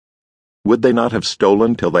would they not have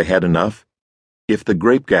stolen till they had enough? If the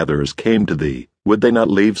grape-gatherers came to thee, would they not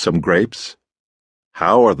leave some grapes?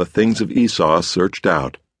 How are the things of Esau searched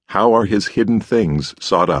out? How are his hidden things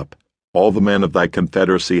sought up? All the men of thy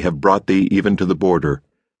confederacy have brought thee even to the border.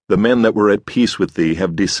 The men that were at peace with thee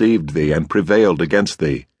have deceived thee and prevailed against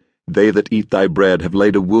thee. They that eat thy bread have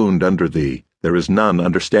laid a wound under thee. There is none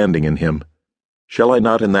understanding in him. Shall I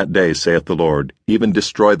not in that day, saith the Lord, even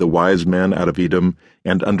destroy the wise men out of Edom,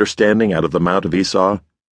 and understanding out of the mount of Esau?